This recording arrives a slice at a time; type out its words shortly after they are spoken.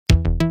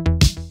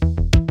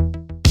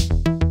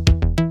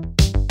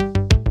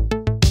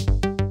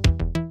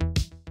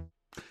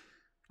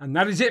And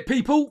that is it,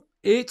 people.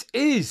 It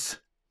is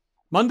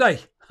Monday.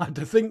 I had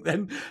to think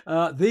then.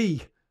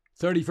 The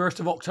 31st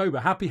of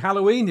October. Happy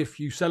Halloween if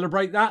you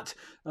celebrate that.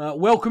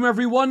 Welcome,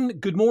 everyone.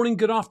 Good morning,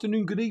 good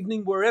afternoon, good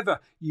evening, wherever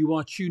you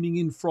are tuning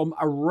in from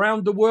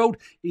around the world.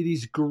 It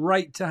is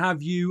great to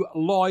have you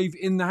live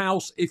in the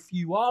house if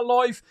you are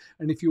live.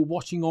 And if you're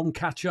watching on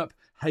catch up,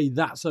 hey,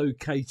 that's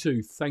okay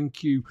too.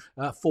 Thank you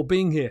for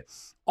being here.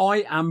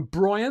 I am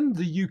Brian,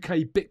 the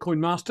UK Bitcoin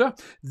Master.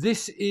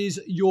 This is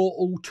your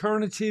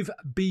alternative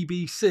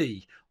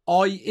BBC,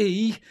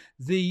 i.e.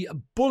 the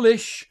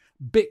Bullish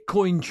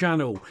Bitcoin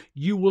channel.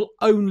 You will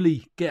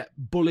only get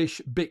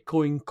bullish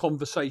Bitcoin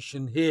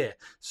conversation here.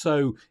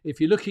 So if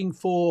you're looking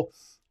for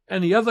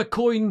any other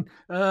coin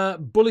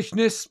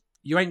bullishness,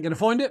 you ain't going to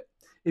find it.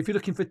 If you're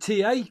looking for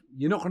TA,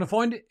 you're not going to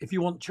find it. If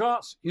you want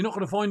charts, you're not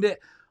going to find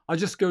it. I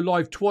just go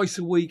live twice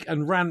a week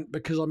and rant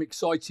because I'm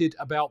excited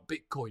about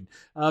Bitcoin.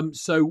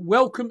 So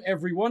welcome,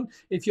 everyone.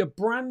 If you're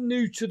brand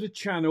new to the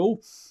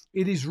channel,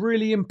 it is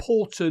really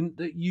important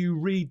that you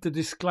read the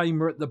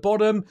disclaimer at the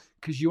bottom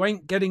because you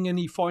ain't getting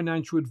any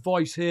financial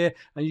advice here,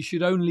 and you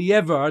should only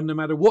ever, no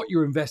matter what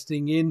you're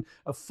investing in,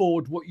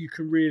 afford what you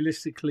can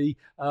realistically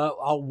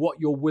or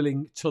what you're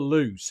willing to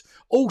lose.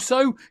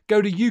 Also,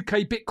 go to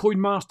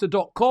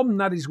ukbitcoinmaster.com.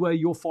 That is where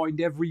you'll find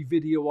every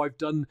video I've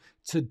done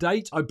to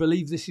date. I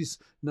believe this is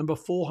number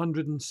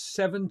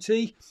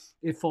 470,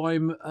 if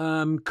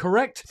I'm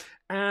correct.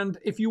 And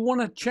if you want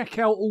to check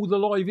out all the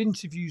live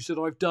interviews that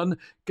I've done,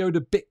 go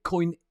to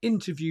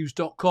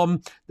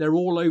bitcoininterviews.com. They're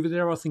all over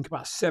there. I think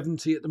about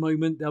 70 at the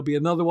moment. There'll be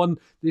another one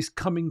this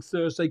coming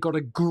Thursday. Got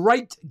a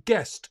great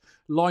guest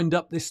lined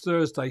up this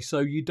Thursday, so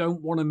you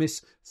don't want to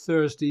miss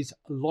Thursday's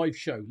live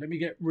show. Let me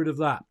get rid of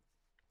that.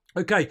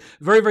 Okay,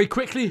 very, very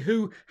quickly,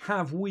 who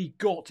have we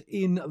got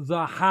in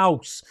the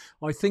house?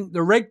 I think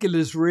the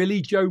regulars,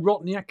 really. Joe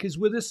Rotniak is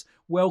with us.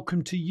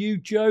 Welcome to you,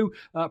 Joe.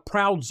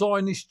 Proud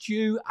Zionist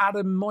Jew.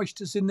 Adam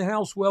Meister's in the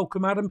house.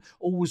 Welcome, Adam.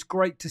 Always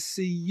great to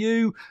see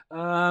you.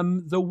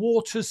 The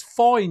Water's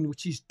Fine,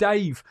 which is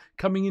Dave,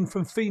 coming in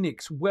from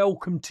Phoenix.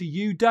 Welcome to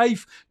you,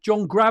 Dave.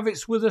 John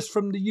Gravitz with us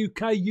from the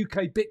UK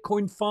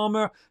Bitcoin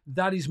Farmer.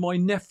 That is my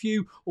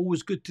nephew.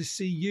 Always good to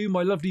see you.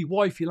 My lovely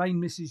wife,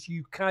 Elaine, Mrs.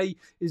 UK,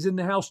 is in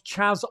the house.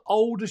 Chaz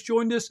Old has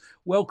joined us.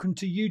 Welcome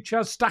to you,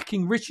 Chaz.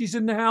 Stacking Richie's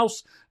in the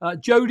house.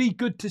 Jody,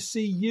 good to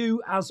see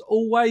you as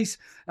always.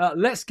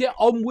 Let's get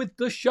on with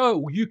the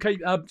show. Yorkie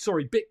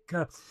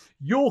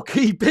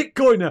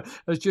Bitcoiner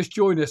has just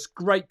joined us.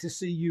 Great to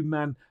see you,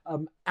 man,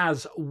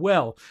 as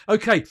well.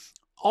 Okay,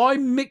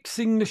 I'm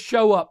mixing the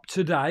show up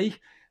today,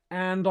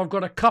 and I've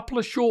got a couple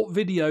of short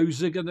videos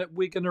that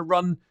we're going to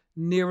run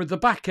nearer the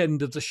back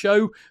end of the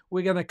show.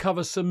 We're going to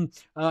cover some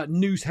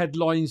news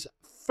headlines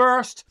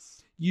first.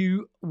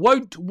 You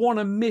won't want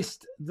to miss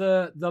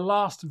the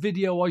last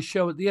video I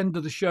show at the end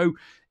of the show.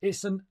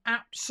 It's an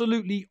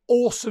absolutely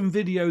awesome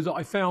video that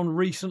I found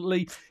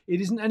recently. It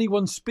isn't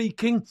anyone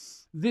speaking.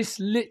 This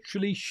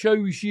literally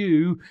shows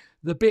you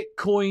the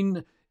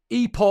Bitcoin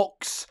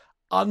epochs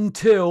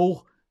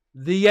until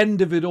the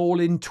end of it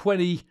all in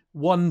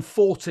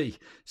 2140.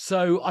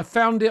 So I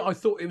found it. I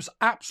thought it was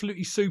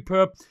absolutely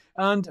superb.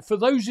 And for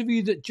those of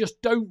you that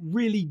just don't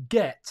really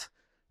get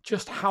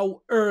just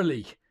how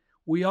early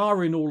we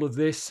are in all of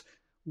this,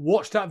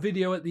 watch that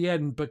video at the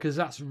end because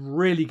that's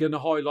really going to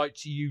highlight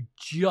to you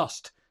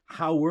just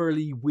how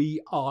early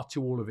we are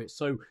to all of it.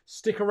 So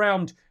stick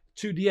around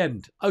to the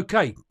end.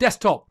 Okay,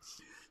 desktop.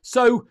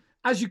 So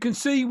as you can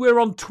see, we're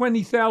on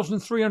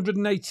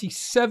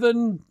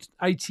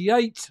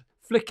 20,387.88,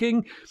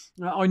 flicking.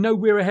 I know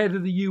we're ahead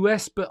of the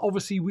US, but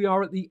obviously we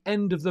are at the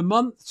end of the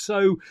month.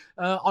 So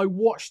I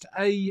watched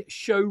a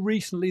show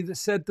recently that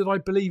said that I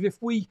believe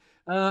if we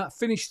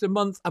finish the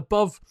month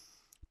above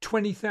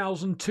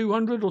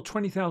 20,200 or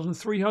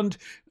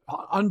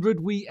 20,300,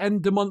 we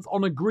end the month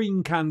on a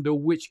green candle,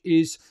 which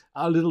is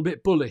a little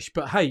bit bullish.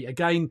 But hey,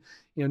 again,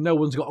 no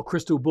one's got a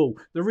crystal ball.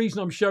 The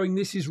reason I'm showing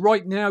this is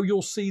right now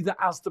you'll see that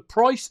as the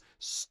price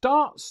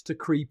starts to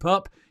creep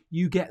up,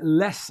 you get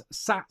less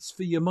sats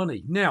for your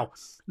money. Now,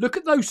 look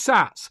at those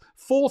sats,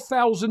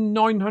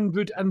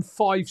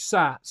 4,905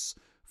 sats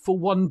for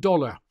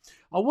 $1.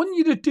 I want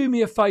you to do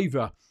me a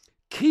favor.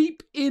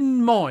 Keep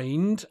in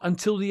mind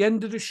until the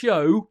end of the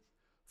show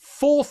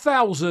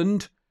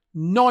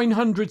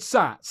 4,900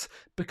 sats,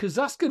 because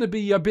that's going to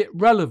be a bit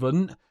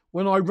relevant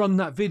when I run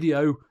that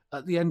video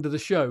at the end of the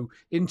show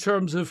in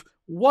terms of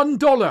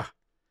 $1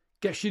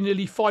 gets you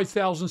nearly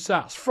 5,000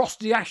 sats.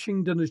 Frosty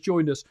Ashington has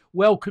joined us.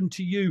 Welcome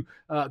to you.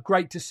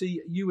 Great to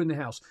see you in the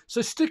house.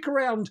 So stick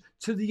around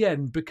to the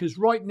end because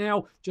right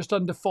now, just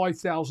under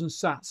 5,000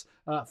 sats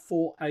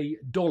for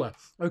 $1.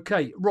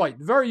 Okay, right.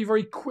 Very,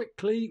 very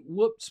quickly.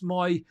 Whoops,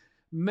 my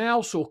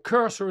mouse or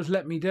cursor has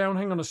let me down.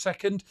 Hang on a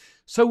second.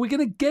 So we're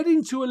going to get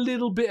into a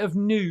little bit of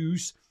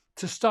news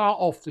to start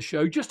off the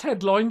show, just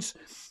headlines,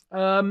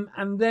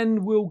 and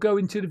then we'll go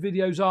into the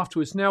videos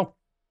afterwards. Now,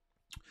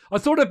 I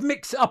thought I'd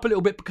mix it up a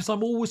little bit because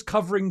I'm always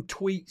covering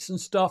tweets and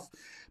stuff.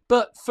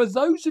 But for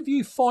those of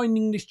you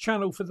finding this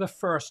channel for the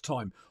first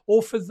time,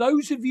 or for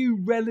those of you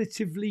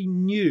relatively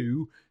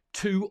new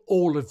to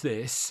all of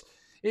this,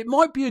 it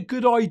might be a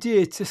good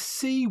idea to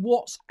see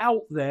what's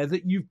out there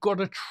that you've got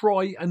to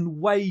try and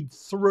wade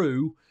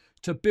through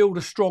to build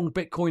a strong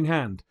Bitcoin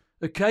hand.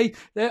 Okay,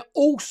 there are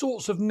all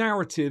sorts of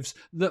narratives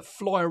that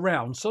fly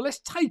around. So let's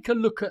take a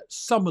look at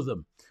some of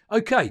them.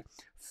 Okay,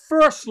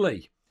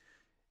 firstly,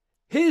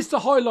 here's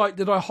the highlight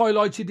that I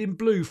highlighted in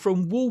blue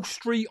from Wall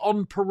Street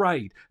on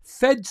Parade.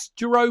 Fed's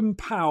Jerome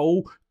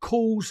Powell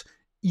calls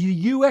the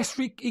US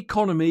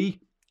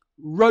economy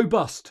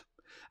robust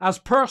as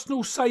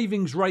personal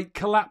savings rate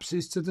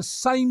collapses to the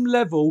same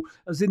level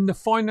as in the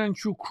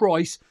financial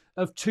crisis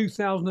of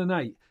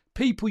 2008.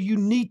 People, you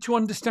need to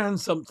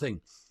understand something.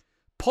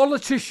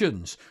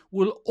 Politicians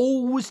will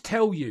always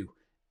tell you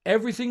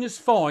everything is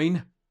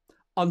fine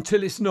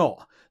until it's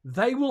not.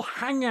 They will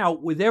hang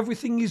out with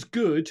everything is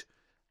good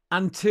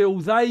until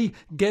they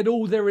get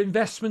all their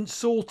investments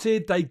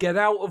sorted, they get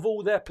out of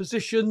all their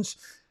positions,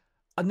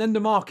 and then the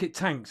market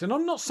tanks. And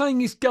I'm not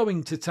saying it's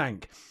going to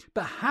tank,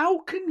 but how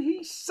can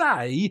he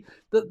say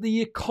that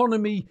the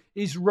economy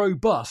is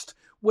robust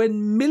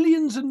when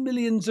millions and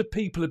millions of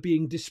people are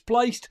being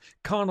displaced,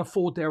 can't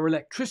afford their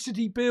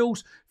electricity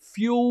bills,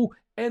 fuel,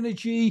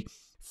 energy,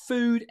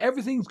 food,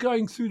 everything's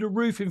going through the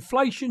roof,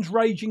 inflation's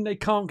raging, they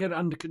can't get it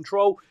under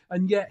control,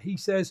 and yet he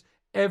says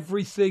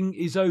everything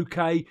is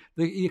okay,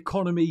 the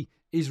economy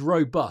is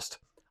robust.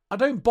 I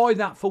don't buy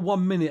that for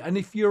 1 minute, and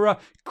if you're a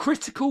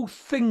critical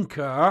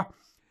thinker,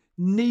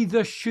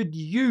 neither should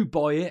you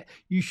buy it.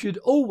 You should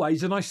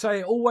always, and I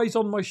say it always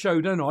on my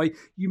show, don't I?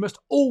 You must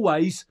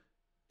always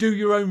do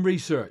your own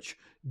research.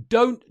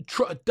 Don't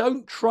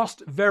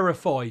trust,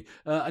 verify,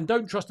 and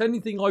don't trust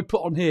anything I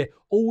put on here.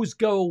 Always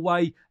go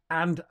away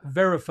and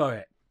verify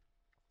it.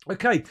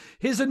 Okay,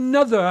 here's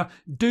another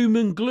doom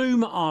and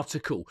gloom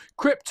article.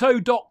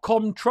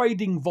 Crypto.com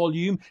trading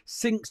volume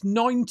sinks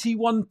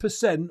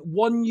 91%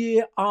 1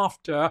 year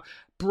after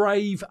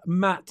brave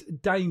Matt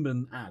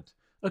Damon ad.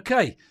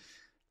 Okay,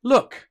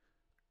 look,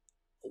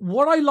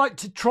 what I like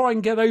to try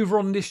and get over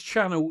on this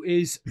channel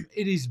is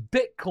it is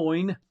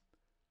Bitcoin,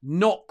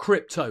 not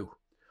crypto.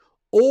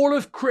 All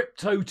of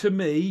crypto to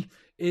me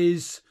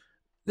is,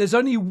 there's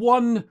only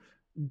one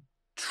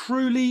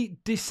truly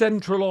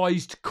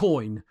decentralized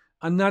coin,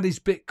 and that is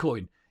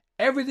Bitcoin.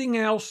 Everything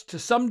else, to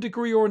some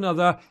degree or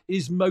another,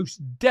 is most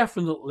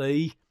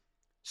definitely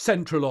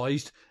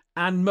centralized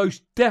and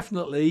most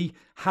definitely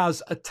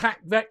has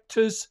attack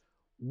vectors,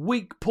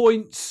 weak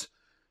points.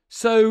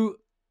 So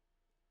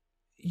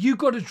you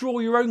got to draw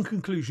your own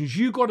conclusions.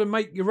 You got to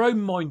make your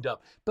own mind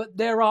up. But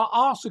there are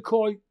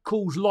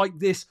articles like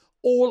this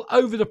all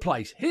over the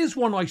place. Here's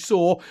one I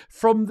saw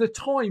from the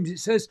Times. It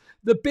says,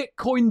 the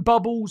Bitcoin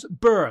bubbles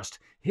burst.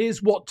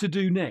 Here's what to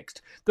do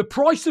next. The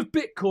price of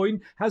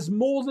Bitcoin has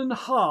more than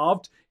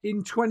halved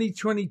in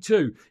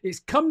 2022. It's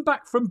come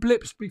back from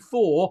blips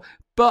before,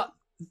 but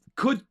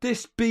could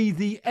this be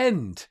the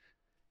end?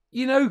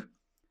 You know,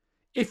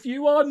 if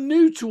you are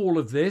new to all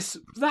of this,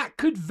 that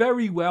could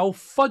very well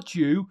fudge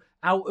you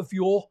out of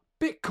your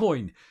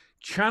Bitcoin.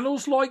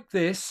 Channels like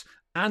this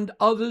and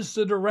others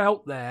that are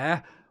out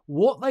there,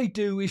 what they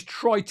do is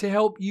try to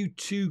help you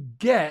to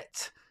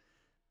get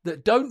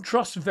that don't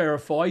trust,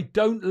 verify,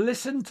 don't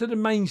listen to the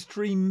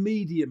mainstream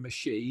media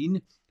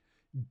machine,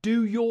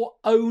 do your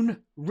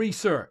own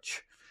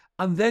research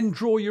and then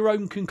draw your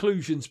own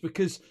conclusions,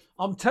 because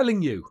I'm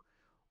telling you,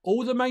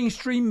 all the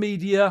mainstream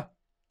media,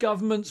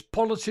 governments,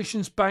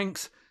 politicians,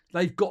 banks,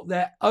 they've got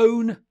their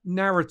own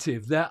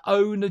narrative, their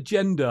own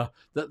agenda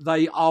that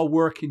they are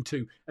working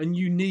to, and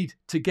you need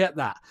to get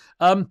that.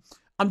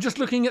 I'm just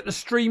looking at the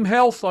stream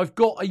health. I've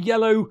got a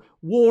yellow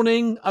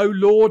warning. Oh,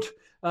 Lord.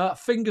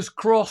 Fingers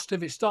crossed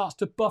if it starts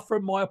to buffer.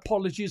 My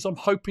apologies. I'm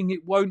hoping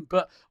it won't,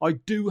 but I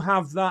do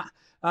have that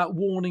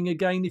warning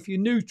again. If you're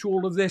new to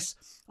all of this,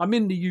 I'm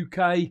in the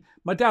UK.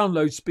 My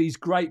download speed's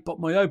great, but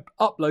my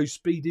upload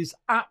speed is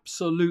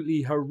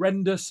absolutely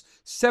horrendous.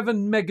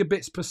 7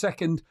 megabits per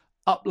second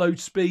upload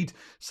speed.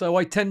 So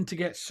I tend to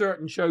get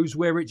certain shows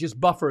where it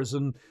just buffers,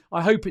 and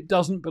I hope it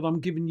doesn't, but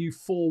I'm giving you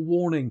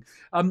forewarning.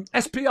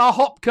 SPR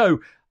Hopco,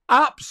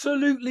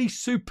 absolutely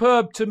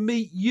superb to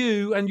meet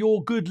you and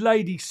your good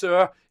lady,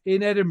 sir,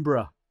 in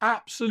Edinburgh.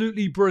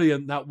 Absolutely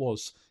brilliant that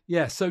was.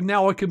 Yeah, so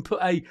now I can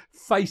put a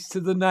face to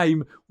the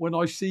name when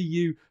I see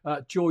you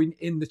join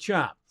in the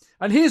chat.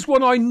 And here's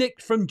one I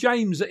nicked from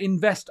James at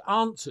Invest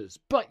Answers.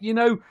 But, you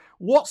know,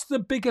 what's the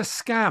bigger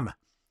scam?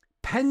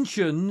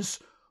 Pensions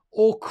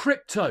or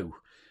crypto?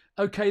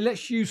 Okay,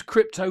 let's use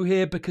crypto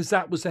here because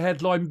that was the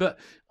headline, but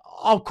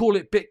I'll call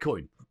it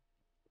Bitcoin.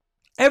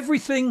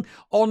 Everything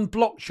on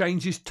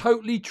blockchains is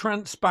totally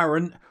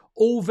transparent,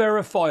 all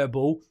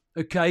verifiable.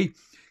 Okay,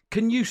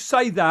 can you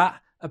say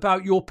that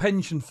about your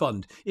pension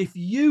fund? If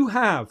you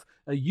have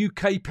a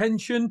UK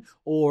pension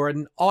or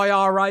an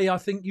IRA, I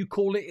think you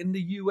call it in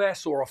the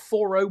US, or a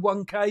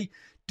 401k,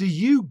 do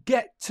you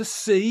get to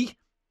see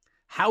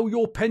how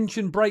your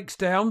pension breaks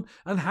down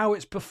and how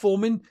it's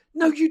performing?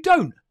 No, you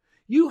don't.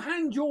 You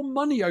hand your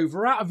money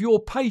over out of your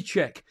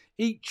paycheck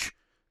each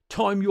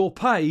time you're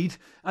paid,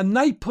 and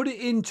they put it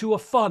into a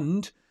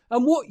fund,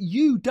 and what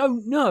you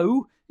don't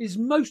know is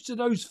most of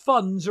those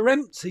funds are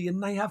empty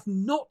and they have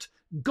not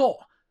got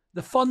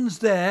the funds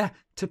there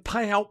to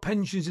pay out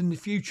pensions in the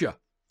future.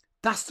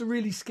 That's the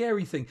really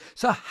scary thing.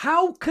 So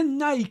how can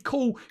they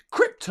call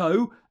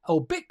crypto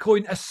or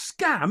Bitcoin a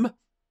scam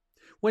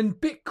when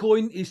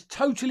Bitcoin is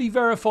totally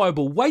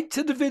verifiable? Wait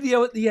to the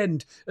video at the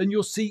end and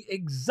you'll see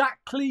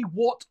exactly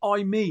what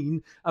I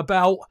mean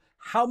about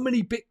how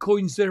many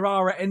Bitcoins there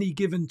are at any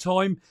given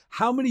time,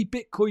 how many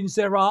Bitcoins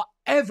there are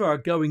ever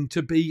going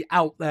to be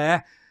out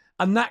there,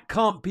 and that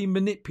can't be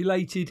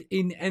manipulated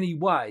in any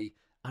way.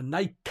 And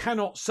they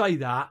cannot say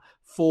that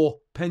for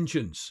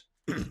pensions.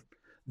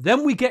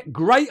 Then we get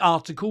great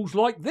articles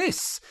like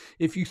this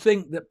if you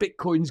think that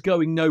Bitcoin's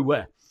going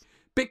nowhere.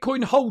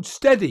 Bitcoin holds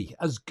steady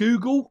as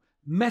Google,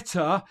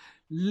 Meta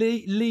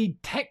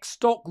lead tech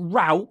stock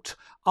rout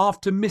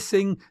after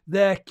missing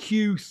their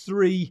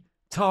Q3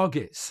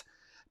 targets.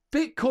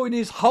 Bitcoin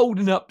is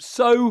holding up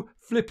so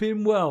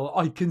flipping well,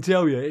 I can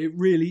tell you, it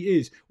really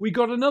is. We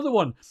got another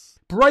one.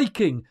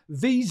 Breaking,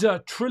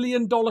 Visa $1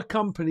 trillion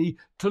company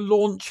to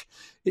launch,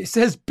 it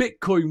says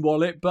Bitcoin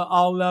wallet, but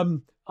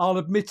I'll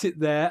admit it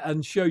there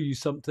and show you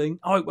something.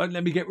 Oh, it won't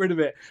let me get rid of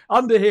it.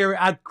 Under here, it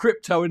had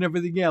crypto and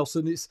everything else,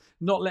 and it's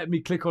not letting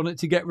me click on it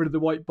to get rid of the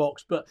white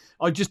box, but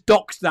I just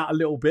doxed that a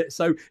little bit,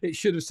 so it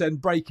should have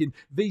said breaking,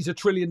 Visa $1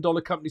 trillion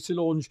company to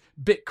launch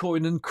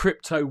Bitcoin and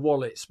crypto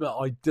wallets, but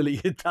I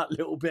deleted that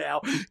little bit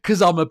out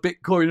because I'm a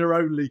Bitcoiner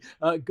only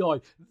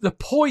guy. The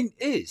point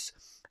is,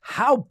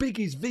 how big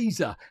is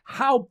Visa?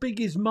 How big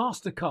is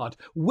MasterCard?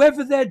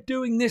 Whether they're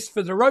doing this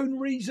for their own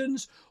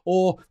reasons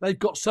or they've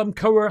got some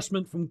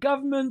coercement from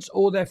governments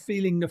or they're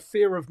feeling the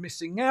fear of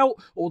missing out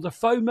or the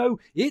FOMO,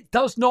 it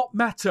does not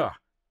matter.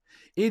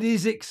 It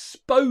is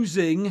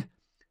exposing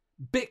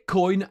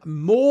Bitcoin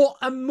more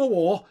and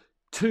more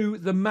to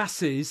the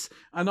masses,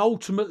 and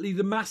ultimately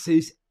the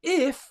masses,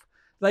 if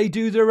they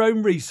do their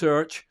own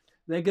research,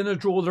 they're going to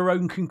draw their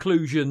own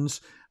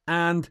conclusions.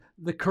 And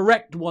the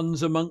correct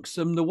ones amongst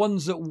them, the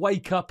ones that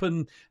wake up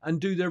and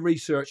do their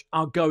research,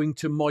 are going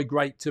to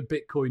migrate to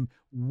Bitcoin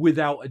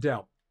without a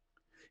doubt.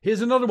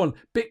 Here's another one.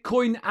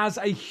 Bitcoin as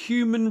a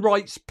human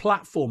rights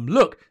platform.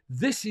 Look,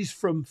 this is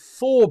from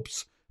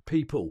Forbes,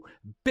 people.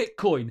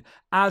 Bitcoin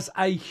as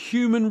a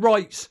human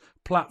rights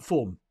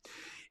platform.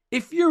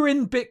 If you're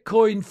in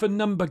Bitcoin for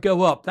number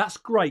go up, that's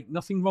great.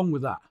 Nothing wrong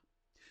with that.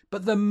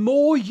 But the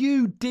more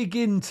you dig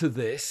into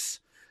this,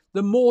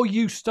 the more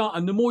you start,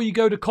 and the more you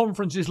go to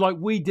conferences like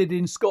we did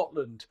in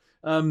Scotland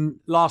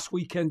last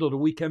weekend or the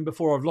weekend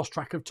before, I've lost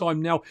track of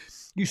time now,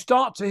 you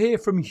start to hear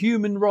from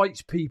human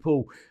rights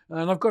people.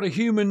 And I've got a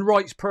human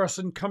rights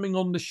person coming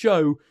on the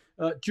show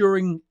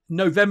during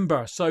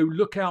November, so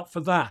look out for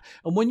that.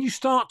 And when you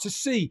start to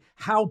see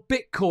how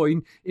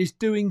Bitcoin is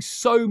doing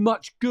so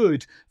much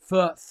good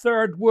for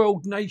third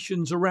world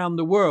nations around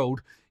the world,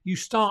 you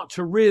start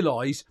to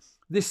realize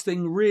this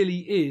thing really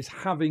is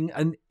having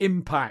an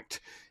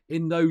impact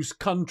in those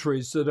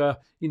countries that are,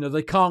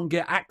 they can't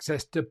get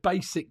access to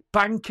basic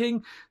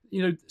banking.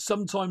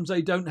 Sometimes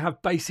they don't have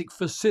basic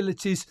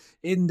facilities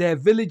in their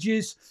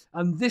villages.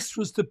 And this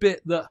was the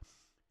bit that,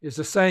 is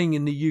a saying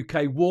in the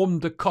UK,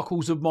 warmed the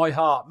cockles of my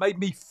heart, made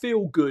me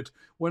feel good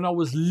when I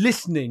was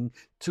listening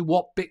to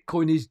what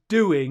Bitcoin is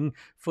doing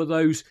for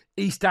those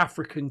East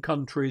African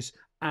countries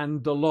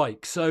and the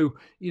like. So,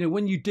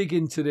 when you dig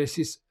into this,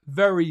 it's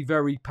very,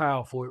 very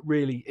powerful. It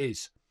really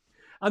is.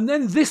 And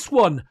then this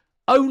one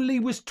only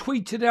was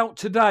tweeted out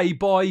today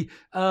by,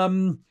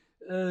 hang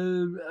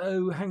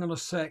on a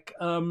sec,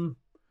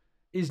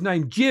 his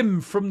name,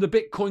 Jim from the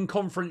Bitcoin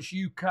Conference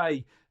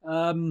UK,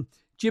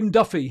 Jim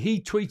Duffy.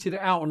 He tweeted it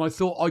out and I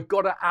thought I've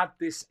got to add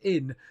this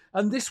in.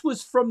 And this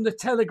was from the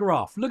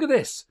Telegraph. Look at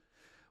this.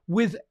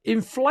 With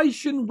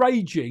inflation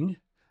raging,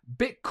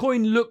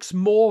 Bitcoin looks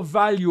more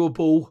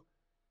valuable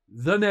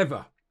than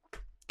ever.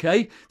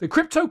 Okay, the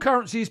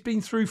cryptocurrency has been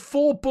through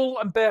 4 bull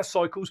and bear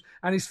cycles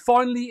and is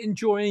finally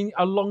enjoying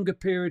a longer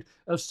period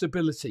of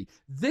stability.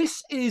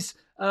 This is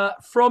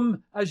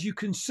from, as you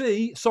can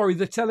see,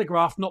 the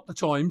Telegraph, not the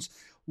Times.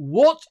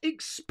 What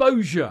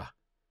exposure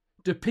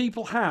do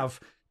people have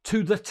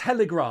to the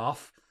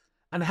Telegraph,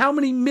 and how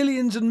many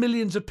millions and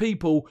millions of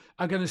people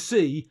are going to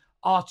see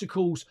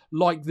articles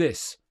like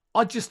this?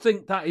 I just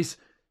think that is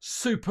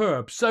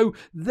superb. So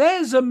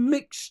there's a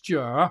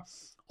mixture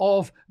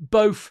of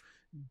both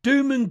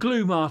doom and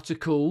gloom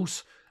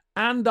articles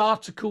and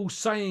articles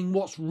saying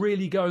what's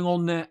really going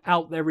on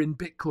out there in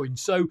Bitcoin.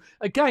 So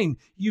again,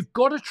 you've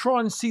got to try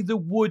and see the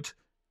wood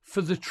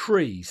for the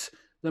trees.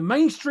 The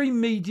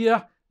mainstream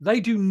media, they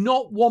do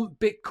not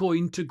want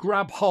Bitcoin to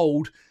grab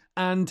hold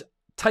and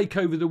take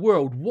over the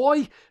world.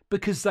 Why?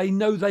 Because they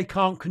know they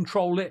can't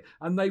control it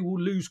and they will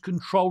lose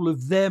control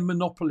of their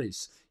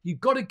monopolies. You've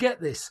got to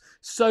get this.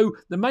 So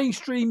the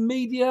mainstream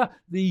media,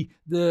 the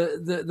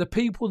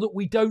people that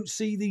we don't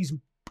see, these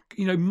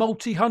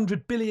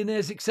multi-hundred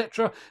billionaires,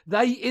 etc.,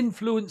 they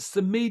influence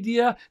the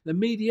media. The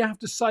media have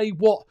to say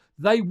what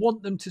they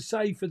want them to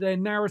say for their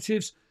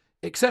narratives.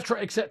 etc.,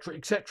 etc.,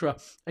 etc.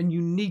 And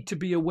you need to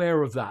be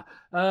aware of that.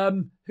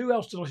 Who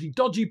else did I see?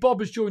 Dodgy Bob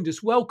has joined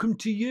us. Welcome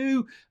to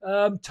you.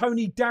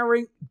 Tony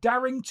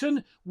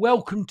Darrington,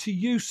 welcome to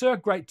you, sir.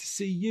 Great to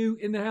see you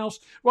in the house.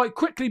 Right,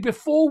 quickly,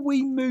 before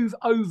we move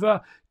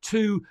over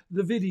to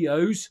the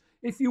videos,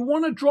 if you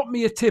want to drop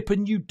me a tip,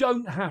 and you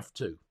don't have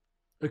to,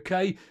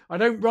 okay? I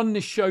don't run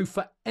this show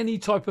for any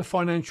type of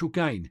financial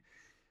gain.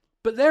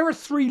 But there are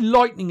 3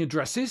 lightning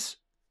addresses.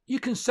 You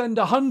can send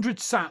 100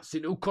 sats.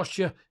 It'll cost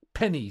you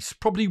pennies,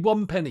 probably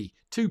 1 penny,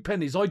 2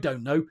 pennies, I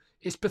don't know.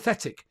 It's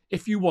pathetic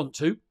if you want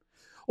to.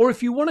 Or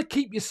if you want to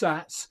keep your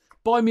sats,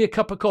 buy me a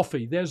cup of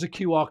coffee. There's a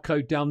QR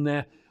code down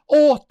there.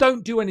 Or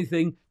don't do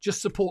anything,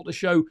 just support the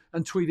show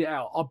and tweet it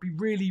out. I'll be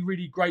really,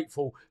 really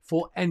grateful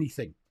for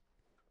anything.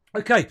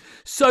 Okay,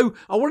 so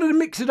I wanted to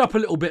mix it up a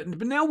little bit,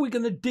 but now we're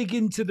going to dig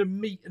into the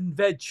meat and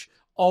veg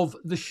of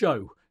the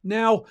show.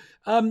 Now,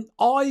 I'm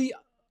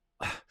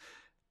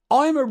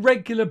a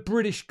regular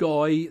British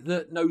guy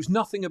that knows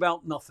nothing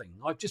about nothing.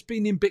 I've just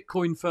been in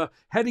Bitcoin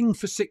heading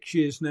for 6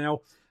 years now.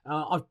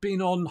 I've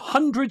been on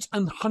hundreds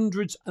and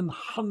hundreds and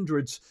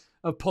hundreds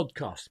of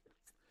podcasts.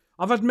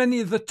 I've had many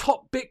of the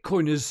top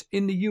Bitcoiners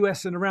in the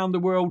US and around the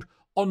world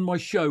on my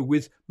show,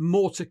 with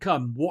more to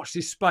come. Watch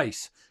this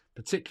space.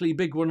 Particularly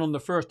big one on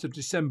the 1st of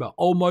December.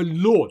 Oh my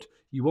Lord,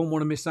 you won't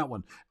want to miss that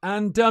one.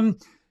 And,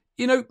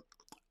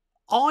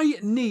 I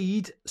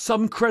need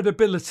some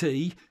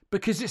credibility,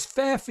 because it's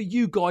fair for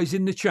you guys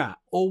in the chat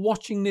or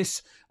watching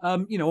this,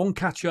 on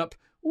catch up.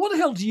 What the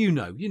hell do you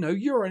know?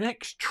 You're an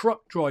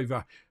ex-truck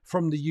driver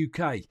from the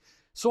UK.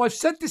 So I've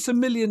said this a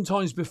million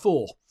times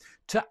before.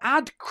 To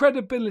add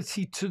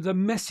credibility to the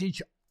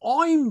message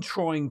I'm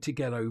trying to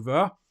get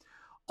over,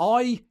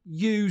 I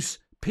use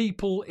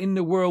people in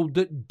the world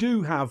that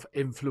do have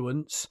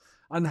influence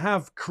and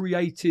have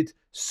created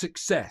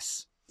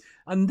success.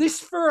 And this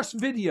first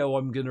video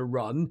I'm going to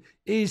run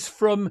is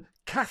from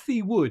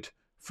Cathie Wood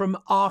from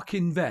ARK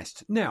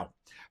Invest. Now,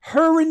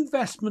 her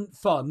investment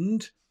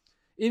fund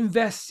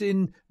invests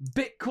in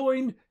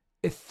Bitcoin,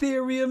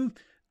 Ethereum,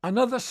 and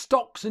other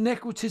stocks and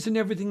equities and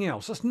everything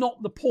else. That's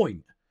not the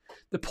point.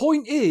 The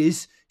point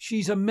is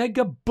she's a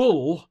mega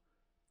bull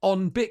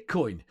on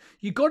Bitcoin.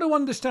 You've got to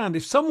understand,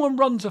 if someone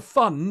runs a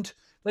fund,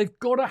 they've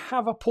got to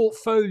have a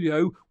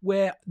portfolio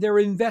where their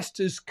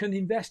investors can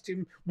invest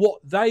in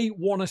what they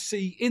want to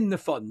see in the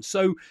fund.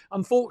 So,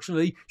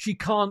 unfortunately, she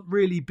can't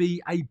really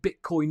be a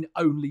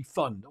Bitcoin-only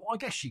fund. Well, I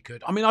guess she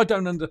could. I mean, I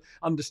don't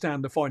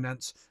understand the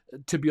finance,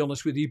 to be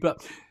honest with you.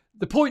 But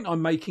the point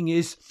I'm making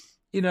is,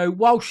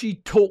 while she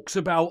talks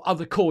about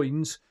other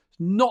coins,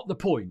 not the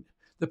point.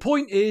 The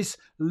point is,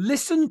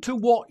 listen to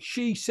what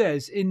she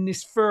says in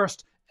this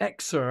first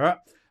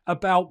excerpt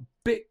about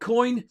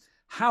Bitcoin,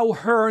 how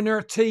her and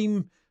her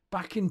team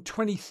back in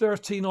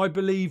 2013, I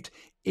believed,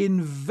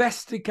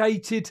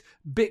 investigated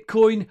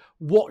Bitcoin,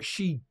 what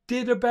she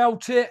did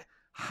about it.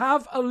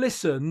 Have a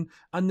listen,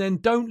 and then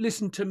don't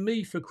listen to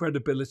me for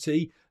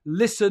credibility.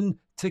 Listen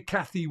to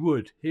Cathie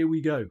Wood. Here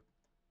we go.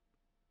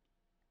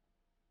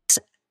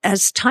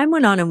 As time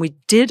went on and we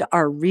did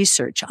our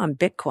research on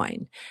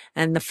Bitcoin,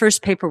 and the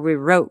first paper we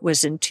wrote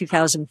was in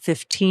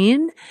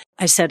 2015,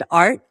 I said,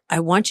 Art, I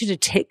want you to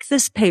take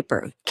this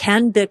paper,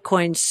 Can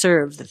Bitcoin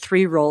Serve the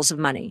 3 Roles of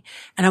Money?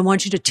 And I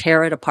want you to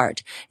tear it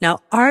apart. Now,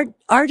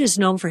 Art is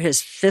known for his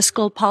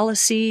fiscal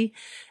policy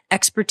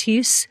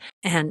expertise,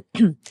 and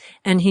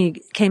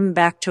he came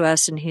back to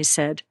us and he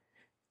said,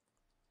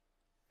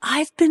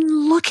 I've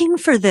been looking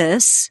for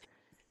this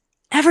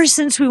ever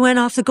since we went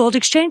off the gold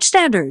exchange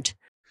standard.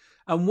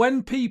 And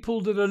when people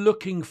that are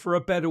looking for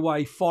a better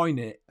way find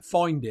it,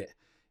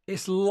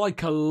 it's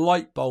like a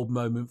light bulb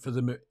moment for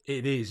them.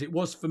 It is. It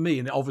was for me,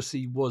 and it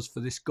obviously was for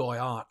this guy,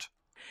 Art.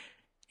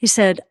 He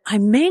said,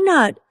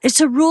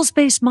 it's a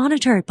rules-based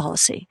monetary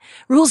policy,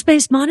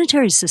 rules-based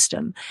monetary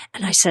system.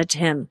 And I said to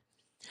him,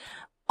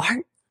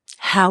 Art,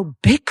 how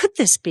big could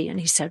this be? And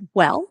he said,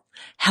 well,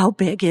 how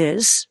big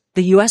is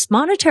the U.S.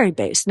 monetary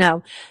base?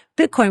 Now,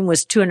 Bitcoin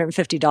was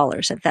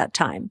 $250 at that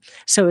time.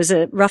 So it was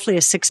roughly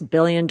a $6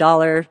 billion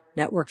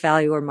network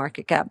value or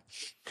market cap.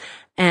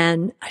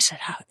 And I said,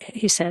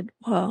 he said,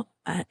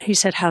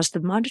 how's the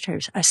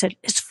monetary? I said,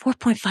 it's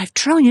 $4.5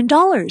 trillion.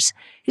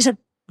 He said,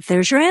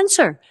 there's your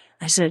answer.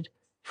 I said,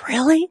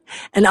 really?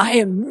 And I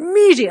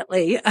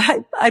immediately,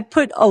 I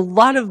put a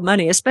lot of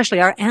money,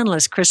 especially our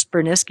analyst, Chris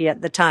Berniski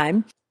at the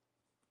time.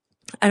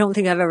 I don't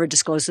think I've ever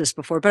disclosed this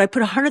before, but I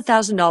put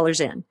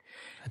 $100,000 in.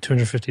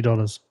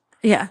 $250.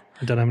 Yeah.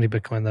 I don't know how many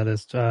Bitcoin that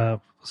is.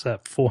 Was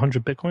that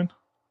 400 Bitcoin?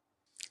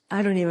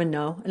 I don't even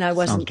know. And I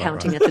wasn't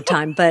counting at the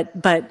time,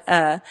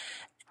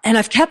 and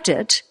I've kept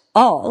it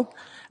all,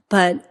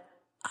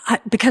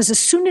 because as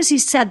soon as he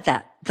said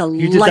that, the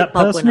light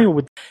bulb went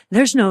on.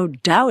 There's no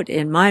doubt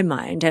in my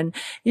mind. And,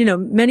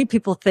 many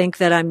people think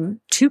that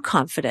I'm too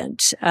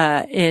confident,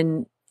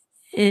 in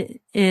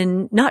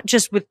not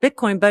just with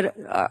Bitcoin, but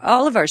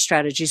all of our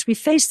strategies. We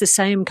face the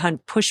same kind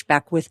of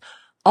pushback with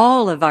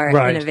all of our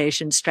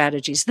innovation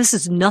strategies. This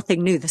is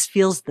nothing new. This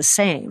feels the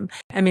same.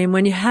 I mean,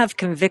 when you have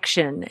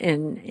conviction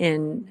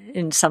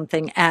in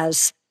something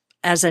as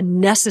as a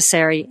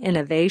necessary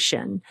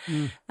innovation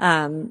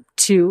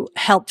to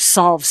help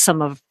solve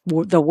some of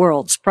the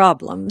world's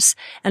problems.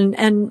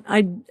 And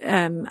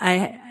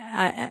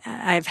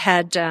I've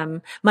had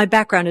my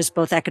background is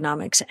both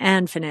economics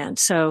and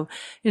finance, so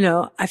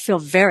I feel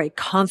very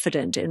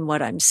confident in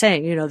what I'm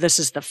saying. This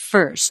is the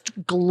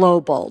first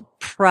global,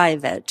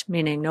 private,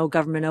 meaning no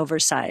government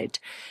oversight,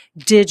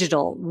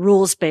 digital,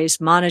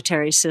 rules-based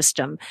monetary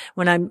system.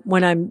 When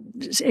I'm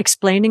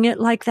explaining it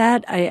like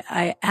that,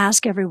 I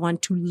ask everyone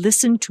to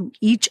listen to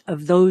each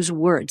of those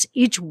words.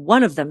 Each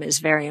one of them is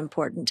very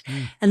important,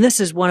 and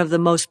this is one of the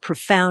most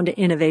profound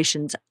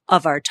innovations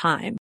of our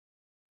time.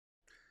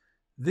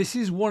 This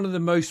is one of the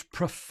most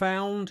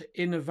profound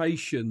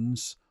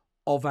innovations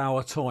of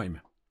our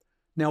time.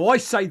 Now, I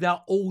say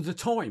that all the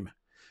time,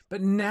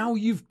 but now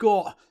you've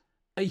got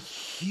a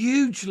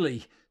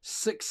hugely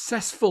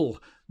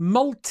successful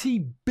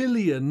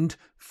multi-billion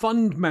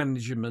fund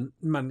management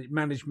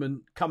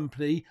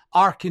company,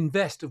 ARK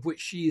Invest, of which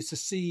she is the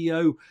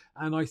CEO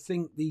and I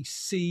think the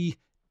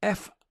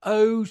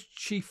CFO,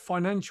 Chief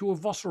Financial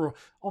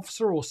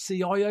Officer, or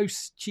CIO,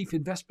 Chief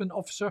Investment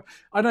Officer.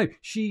 I know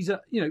she's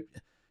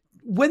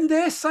when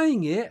they're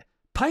saying it,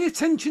 pay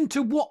attention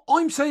to what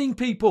I'm saying,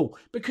 people,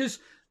 because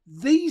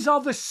these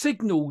are the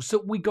signals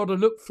that we got to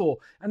look for.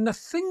 And the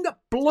thing that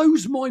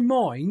blows my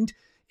mind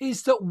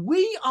is that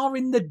we are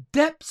in the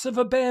depths of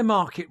a bear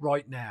market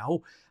right now,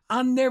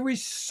 and there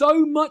is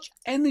so much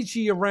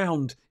energy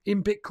around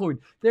in Bitcoin.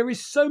 There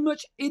is so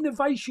much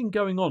innovation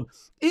going on.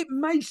 It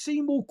may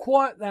seem all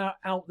quiet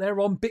out there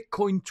on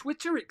Bitcoin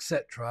Twitter,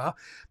 etc.,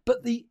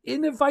 but the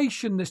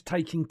innovation that's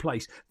taking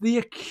place, the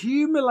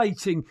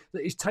accumulating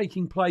that is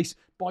taking place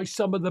by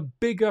some of the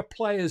bigger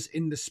players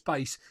in the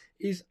space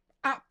is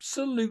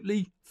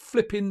absolutely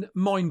flipping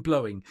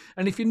mind-blowing.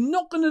 And if you're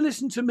not going to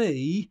listen to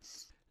me,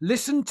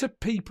 listen to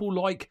people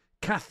like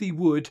Cathie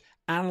Wood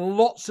and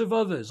lots of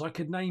others. I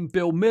could name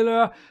Bill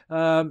Miller,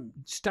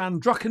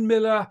 Stan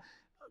Druckenmiller,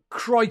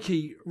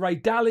 crikey, Ray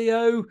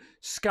Dalio,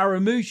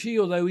 Scaramucci,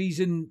 although he's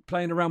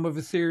playing around with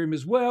Ethereum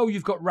as well.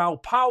 You've got Raoul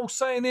Pal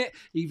saying it,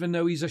 even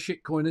though he's a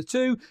shitcoiner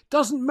too.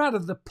 Doesn't matter.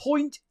 The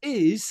point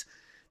is,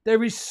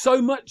 there is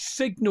so much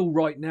signal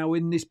right now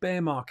in this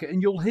bear market,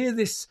 and you'll hear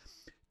this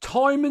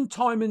time and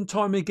time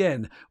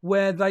again,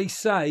 where they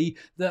say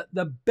that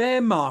the bear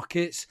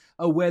markets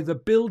are where the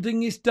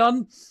building is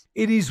done.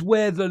 It is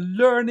where the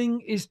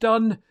learning is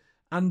done.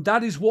 And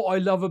that is what I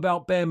love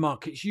about bear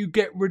markets. You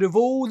get rid of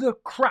all the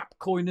crap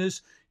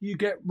coiners. You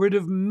get rid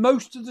of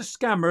most of the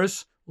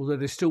scammers, although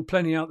there's still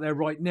plenty out there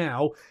right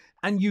now.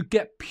 And you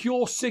get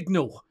pure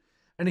signal.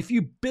 And if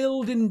you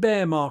build in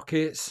bear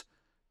markets,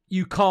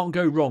 you can't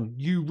go wrong.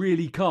 You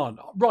really can't.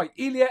 Right,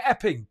 Ilya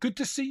Epping, good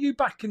to see you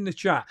back in the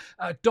chat.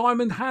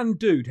 Diamond Hand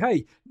Dude,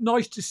 hey,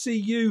 nice to see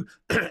you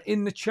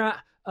in the chat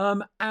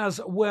as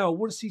well.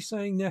 What is he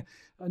saying there?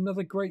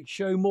 Another great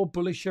show, more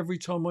bullish every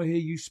time I hear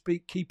you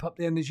speak. Keep up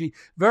the energy.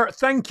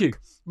 Thank you.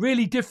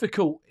 Really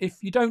difficult. If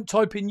you don't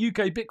type in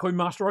UK Bitcoin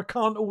Master, I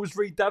can't always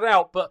read that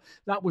out, but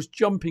that was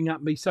jumping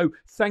at me. So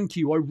thank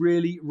you. I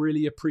really,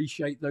 really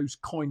appreciate those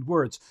kind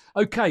words.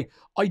 Okay,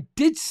 I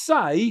did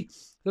say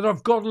that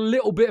I've got a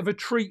little bit of a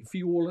treat for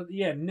you all at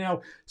the end.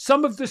 Now,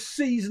 some of the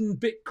seasoned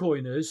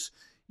Bitcoiners,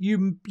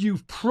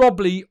 you've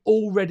probably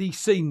already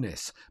seen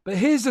this. But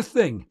here's the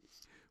thing.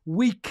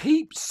 We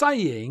keep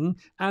saying,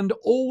 and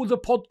all the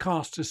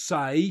podcasters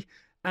say,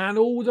 and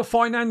all the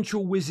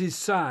financial whizzes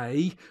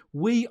say,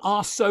 we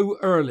are so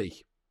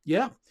early.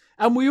 Yeah?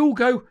 And we all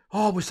go,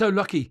 oh, we're so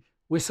lucky.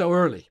 We're so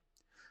early.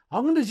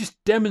 I'm going to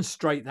just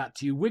demonstrate that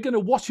to you. We're going to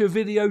watch a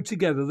video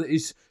together that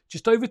is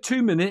just over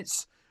 2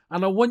 minutes.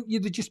 And I want you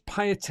to just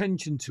pay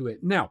attention to it.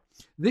 Now,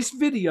 this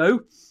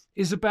video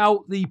is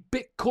about the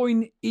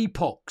Bitcoin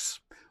epochs.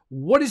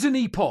 What is an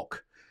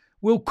epoch?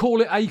 We'll call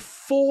it a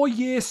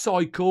 4-year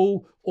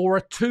cycle or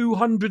a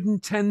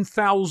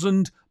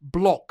 210,000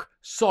 block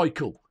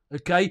cycle.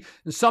 Okay.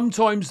 And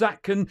sometimes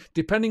that can,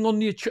 depending on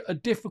the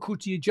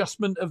difficulty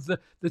adjustment of the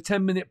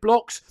 10-minute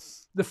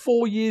blocks, the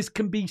 4 years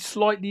can be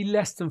slightly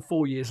less than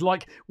 4 years.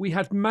 Like we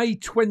had May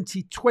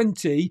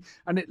 2020,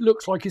 and it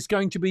looks like it's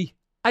going to be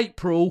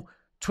April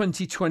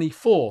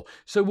 2024.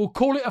 So we'll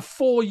call it a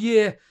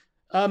 4-year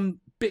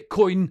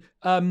Bitcoin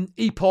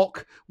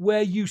epoch,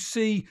 where you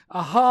see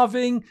a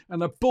halving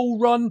and a bull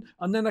run,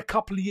 and then a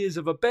couple of years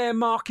of a bear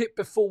market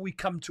before we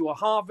come to a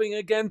halving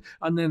again,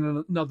 and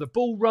then another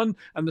bull run,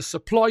 and the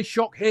supply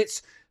shock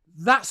hits.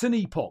 That's an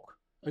epoch.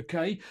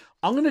 Okay,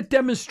 I'm going to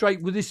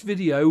demonstrate with this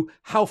video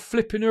how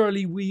flipping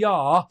early we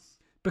are,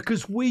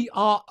 because we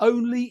are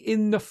only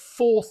in the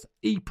 4th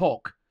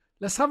epoch.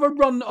 Let's have a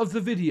run of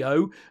the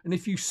video, and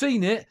if you've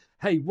seen it,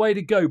 hey, way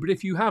to go. But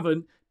if you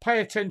haven't, pay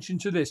attention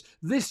to this.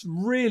 This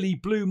really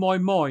blew my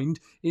mind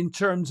in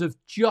terms of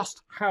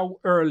just how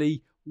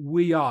early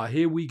we are.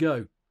 Here we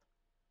go.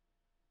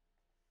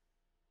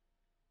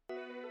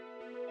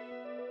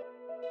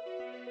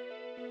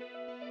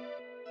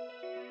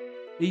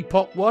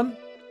 Epoch 1,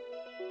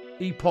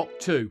 Epoch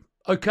 2.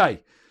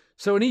 Okay,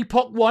 so in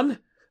Epoch 1,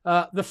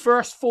 the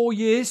first 4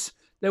 years,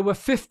 there were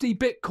 50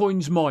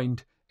 Bitcoins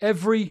mined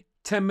every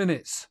 10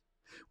 minutes.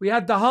 We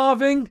had the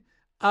halving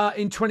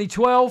in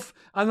 2012,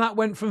 and that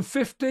went from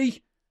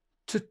 50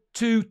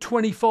 to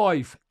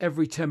 25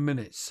 every 10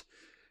 minutes.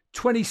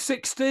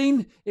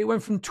 2016, it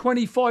went from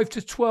 25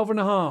 to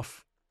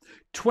 12.5.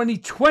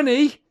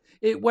 2020,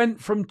 it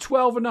went from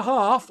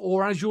 12.5,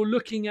 or as you're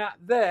looking at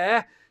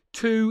there,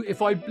 to,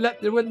 if I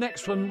let the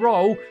next one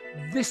roll,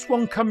 this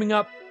one coming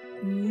up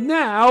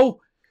now,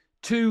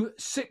 to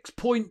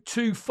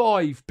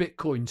 6.25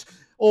 Bitcoins,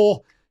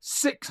 or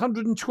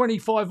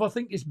 625, I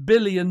think it's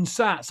billion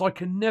sats. I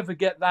can never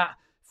get that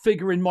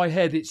figure in my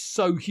head. It's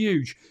so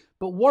huge.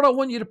 But what I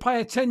want you to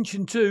pay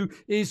attention to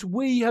is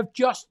we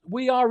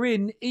are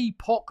in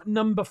epoch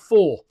number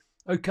 4.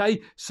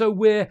 Okay, so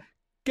we're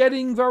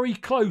getting very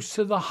close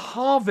to the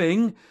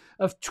halving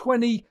of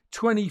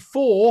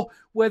 2024,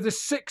 where the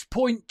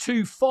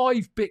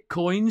 6.25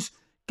 Bitcoins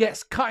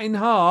gets cut in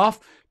half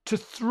to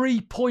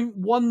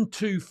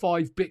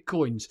 3.125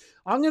 Bitcoins.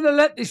 I'm going to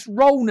let this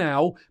roll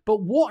now,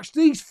 but watch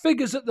these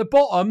figures at the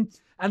bottom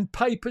and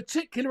pay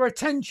particular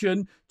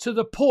attention to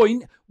the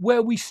point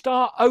where we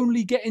start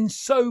only getting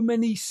so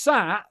many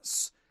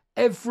sats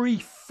every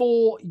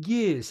 4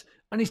 years.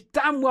 And it's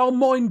damn well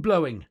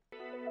mind-blowing.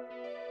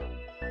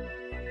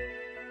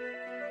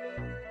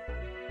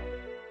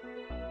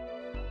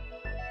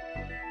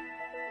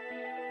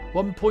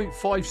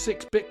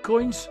 $1.56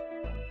 Bitcoins,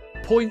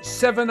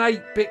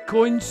 0.78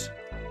 Bitcoins,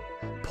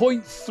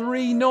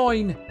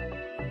 0.39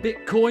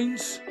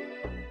 Bitcoins,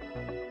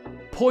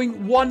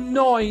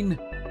 0.19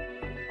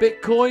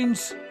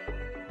 Bitcoins.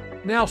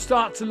 Now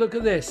start to look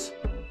at this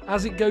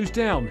as it goes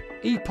down.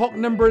 Epoch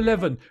number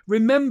 11.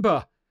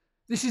 Remember,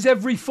 this is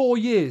every 4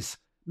 years.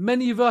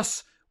 Many of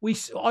us,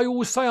 I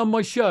always say on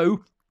my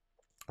show,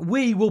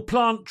 we will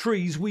plant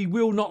trees we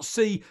will not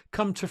see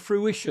come to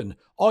fruition,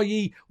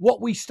 i.e.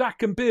 what we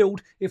stack and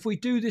build, if we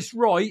do this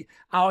right,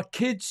 our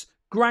kids,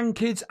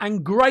 grandkids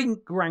and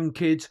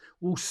great-grandkids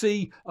will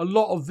see a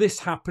lot of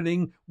this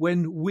happening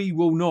when we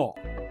will not.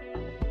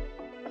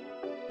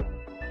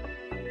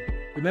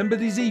 Remember,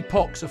 these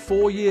epochs are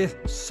 4-year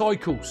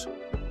cycles.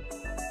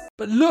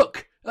 But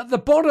look at the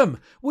bottom.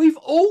 We've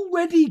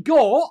already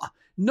got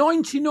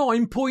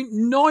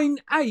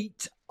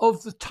 99.98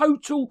 of the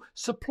total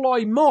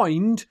supply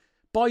mined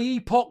by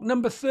epoch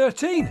number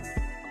 13.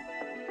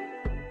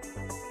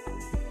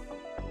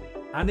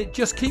 And it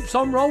just keeps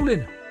on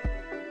rolling.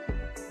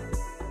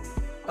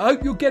 I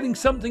hope you're getting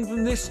something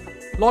from this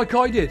like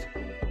I did.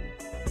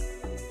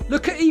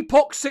 Look at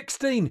epoch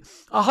 16,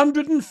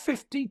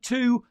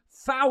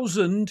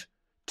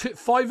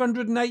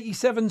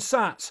 152,587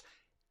 sats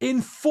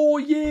in 4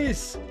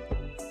 years.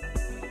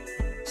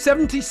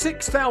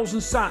 76,000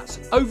 sats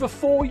over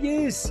 4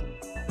 years.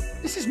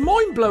 This is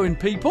mind-blowing,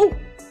 people.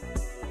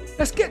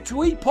 Let's get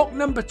to epoch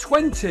number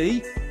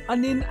 20,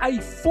 and in a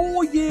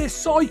 4-year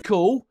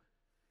cycle,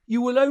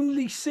 you will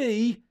only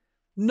see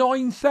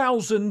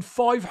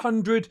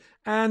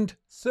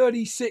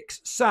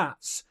 9,536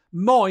 sats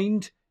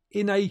mined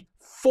in a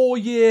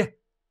 4-year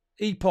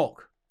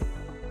epoch.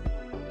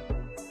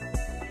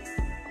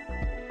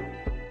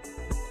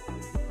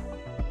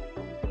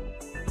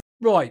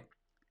 Right,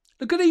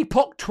 look at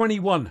epoch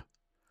 21.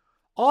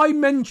 I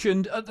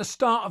mentioned at the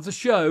start of the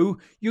show,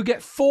 you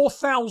get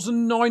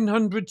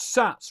 4,900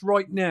 sats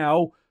right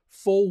now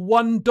for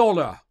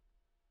 $1.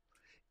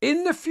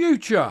 In the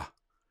future,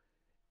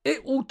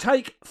 it will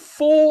take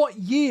 4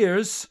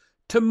 years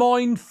to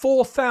mine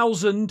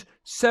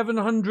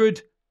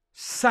 4,700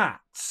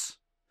 sats.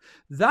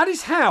 That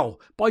is how,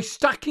 by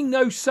stacking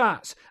those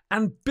sats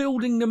and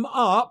building them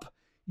up,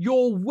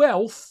 your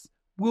wealth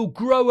will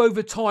grow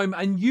over time,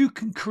 and you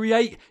can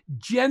create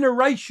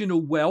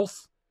generational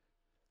wealth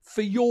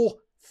for your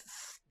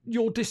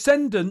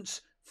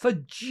descendants for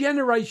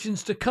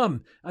generations to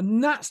come.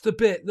 And that's the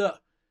bit that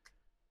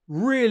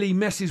really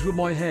messes with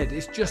my head.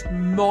 It's just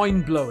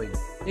mind-blowing.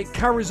 It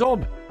carries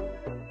on.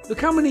 Look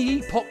how many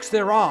epochs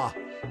there are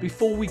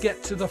before we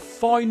get to the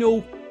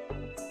final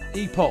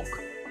epoch.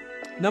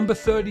 Number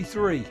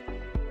 33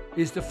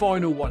 is the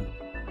final one.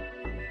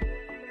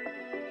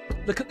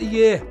 Look at the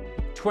year.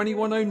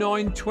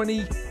 2109,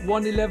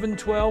 2111,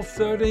 12,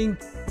 13.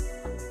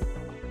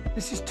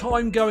 This is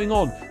time going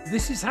on.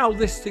 This is how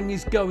this thing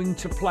is going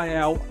to play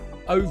out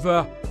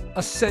over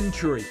a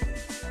century.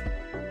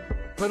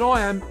 But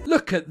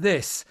look at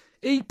this.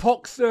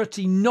 Epoch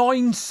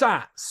 39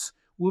 sats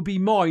will be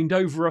mined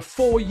over a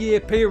 4-year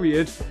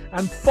period.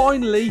 And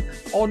finally,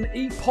 on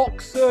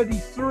Epoch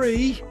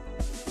 33,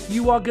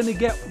 you are going to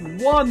get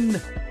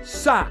 1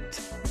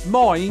 sat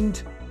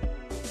mined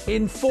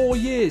in 4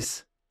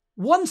 years.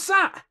 1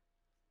 sat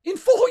in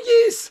 4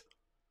 years.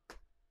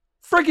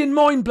 Friggin'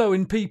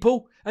 mind-blowing,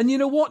 people. And you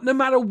know what? No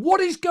matter what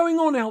is going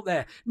on out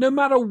there, no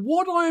matter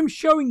what I am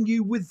showing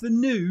you with the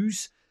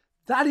news,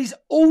 that is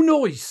all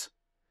noise.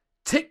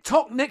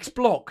 TikTok next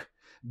block.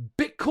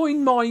 Bitcoin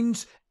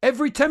mines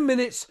every 10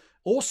 minutes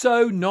or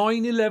so,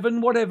 9,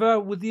 11, whatever,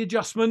 with the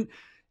adjustment.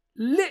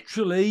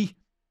 Literally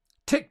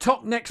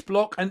TikTok next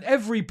block, and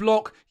every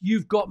block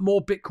you've got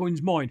more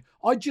Bitcoins mined.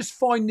 I just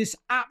find this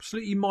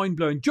absolutely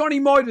mind-blowing. Johnny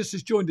Midas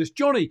has joined us.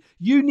 Johnny,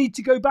 you need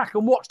to go back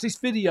and watch this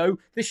video,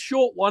 this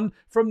short one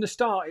from the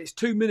start. It's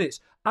 2 minutes.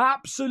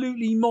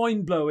 Absolutely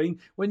mind-blowing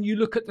when you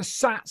look at the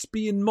sats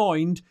being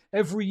mined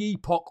every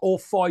epoch or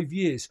 5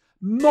 years.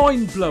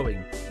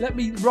 Mind-blowing. Let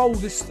me roll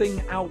this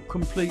thing out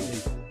completely.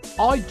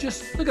 I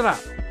just, look at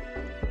that.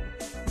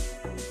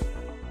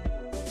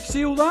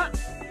 See all that?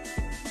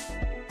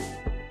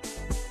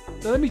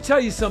 Now, let me tell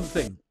you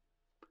something.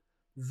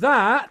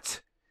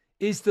 That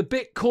is the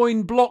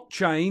Bitcoin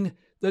blockchain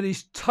that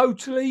is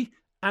totally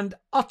and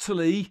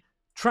utterly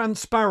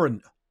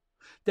transparent.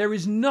 There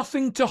is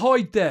nothing to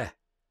hide there.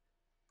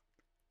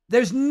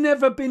 There's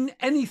never been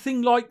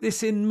anything like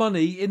this in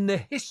money in the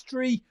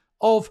history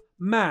of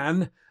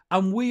man,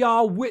 and we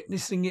are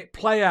witnessing it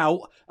play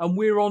out, and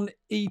we're on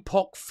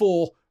Epoch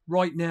 4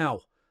 right now.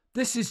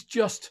 This is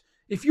just...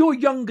 If you're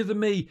younger than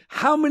me,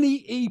 how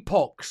many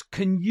epochs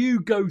can you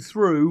go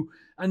through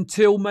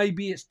until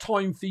maybe it's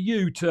time for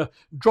you to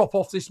drop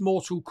off this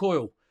mortal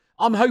coil?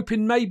 I'm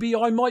hoping maybe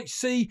I might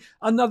see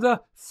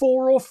another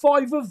 4 or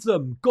 5 of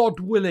them, God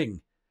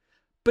willing.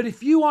 But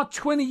if you are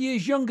 20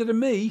 years younger than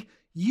me,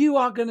 you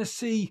are going to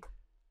see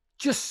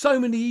just so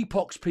many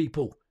epochs,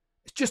 people.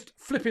 It's just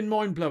flipping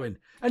mind-blowing.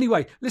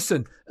 Anyway,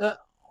 listen,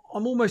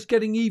 I'm almost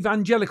getting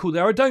evangelical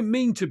there. I don't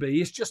mean to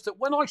be. It's just that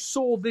when I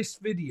saw this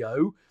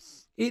video,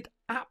 it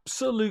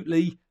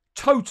absolutely,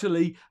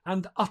 totally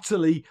and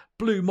utterly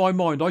blew my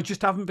mind. I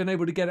just haven't been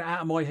able to get it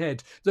out of my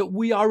head that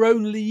we are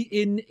only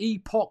in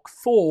Epoch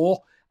 4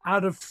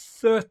 out of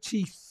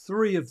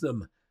 33 of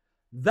them.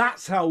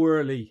 That's how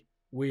early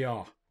we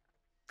are.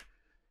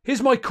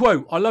 Here's my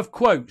quote. I love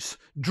quotes.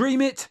 Dream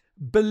it,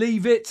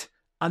 believe it,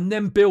 and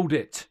then build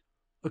it.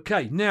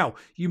 Okay, now,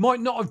 you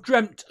might not have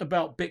dreamt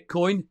about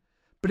Bitcoin,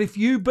 but if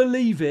you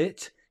believe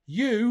it,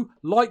 you,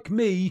 like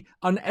me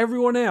and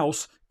everyone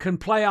else, can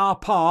play our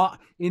part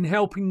in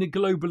helping the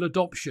global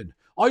adoption.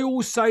 I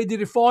always say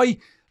that if I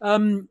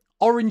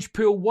orange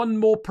peel one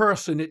more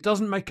person, it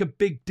doesn't make a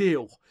big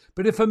deal.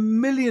 But if 1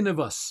 million of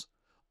us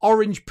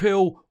orange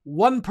peel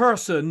one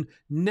person,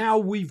 now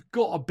we've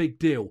got a big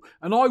deal.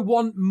 And I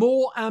want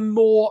more and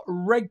more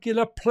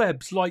regular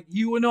plebs like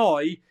you and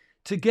I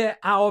to get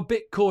our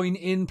Bitcoin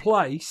in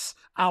place,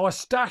 our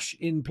stash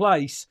in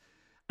place,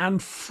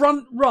 and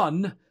front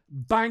run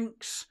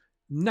banks,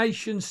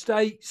 nation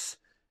states,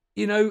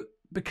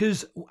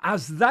 because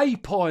as they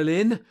pile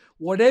in,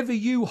 whatever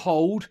you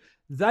hold,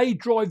 they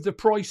drive the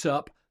price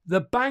up.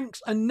 The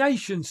banks and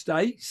nation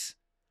states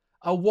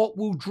are what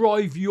will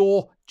drive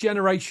your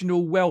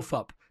generational wealth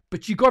up.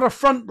 But you got to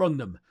front run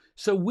them.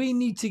 So we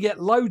need to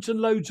get loads and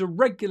loads of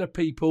regular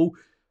people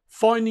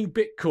finding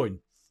Bitcoin.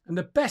 And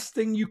the best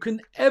thing you can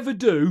ever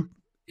do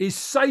is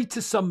say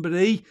to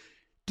somebody,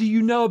 do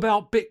you know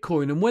about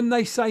Bitcoin? And when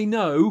they say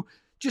no,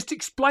 just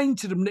explain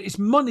to them that it's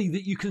money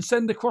that you can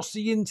send across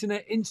the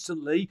internet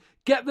instantly.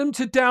 Get them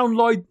to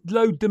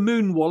download the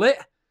Moon wallet.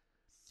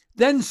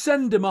 Then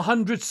send them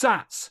 100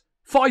 sats,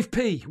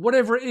 5p,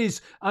 whatever it is,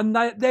 and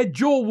their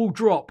jaw will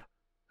drop.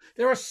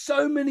 There are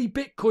so many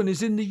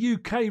Bitcoiners in the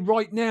UK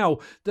right now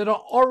that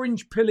are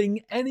orange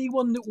pilling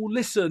anyone that will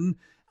listen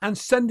and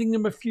sending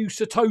them a few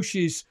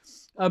Satoshis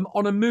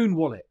on a Moon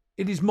wallet.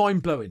 It is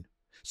mind-blowing.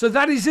 So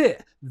that is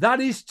it. That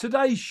is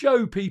today's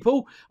show,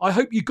 people. I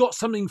hope you got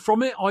something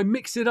from it. I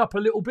mixed it up a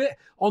little bit.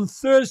 On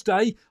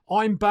Thursday,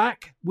 I'm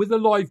back with a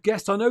live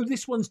guest. I know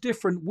this one's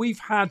different. We've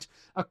had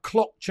a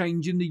clock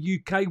change in the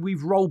UK.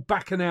 We've rolled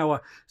back an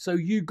hour. So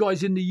you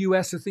guys in the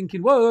US are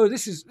thinking, whoa,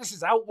 this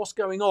is out. What's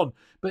going on?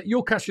 But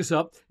you'll catch us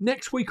up.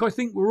 Next week, I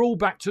think we're all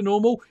back to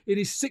normal. It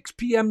is 6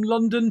 p.m.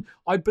 London.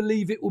 I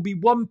believe it will be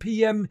 1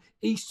 p.m.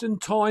 Eastern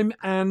time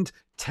and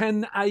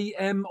 10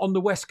 a.m. on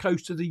the west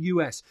coast of the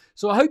US.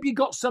 So I hope you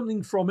got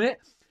something from it.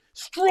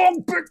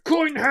 Strong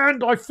Bitcoin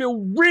hand. I feel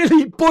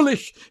really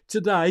bullish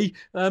today.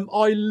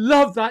 I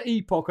love that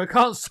epoch. I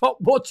can't stop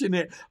watching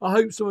it. I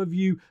hope some of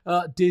you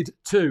did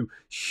too.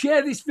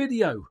 Share this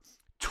video.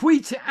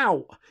 Tweet it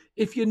out.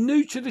 If you're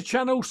new to the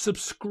channel,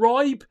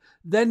 subscribe.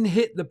 Then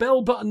hit the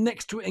bell button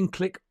next to it and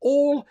click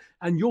all,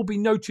 and you'll be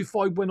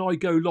notified when I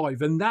go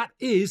live. And that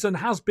is and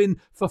has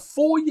been for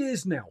 4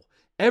 years now.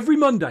 Every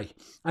Monday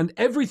and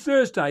every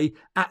Thursday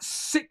at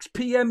 6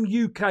 p.m.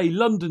 UK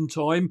London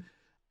time,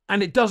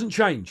 and it doesn't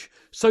change.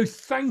 So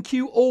thank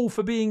you all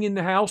for being in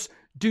the house.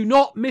 Do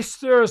not miss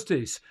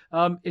Thursdays.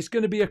 It's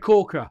going to be a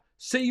corker.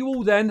 See you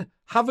all then.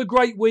 Have a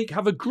great week.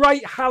 Have a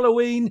great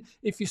Halloween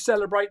if you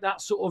celebrate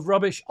that sort of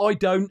rubbish. I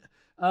don't.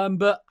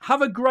 But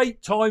have a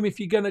great time if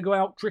you're going to go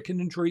out tricking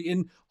and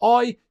treating.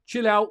 I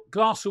chill out,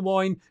 glass of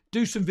wine,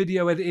 do some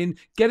video editing,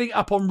 get it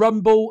up on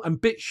Rumble and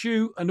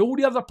BitChute and all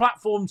the other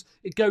platforms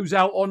it goes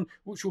out on,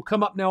 which will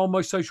come up now on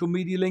my social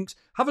media links.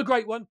 Have a great one.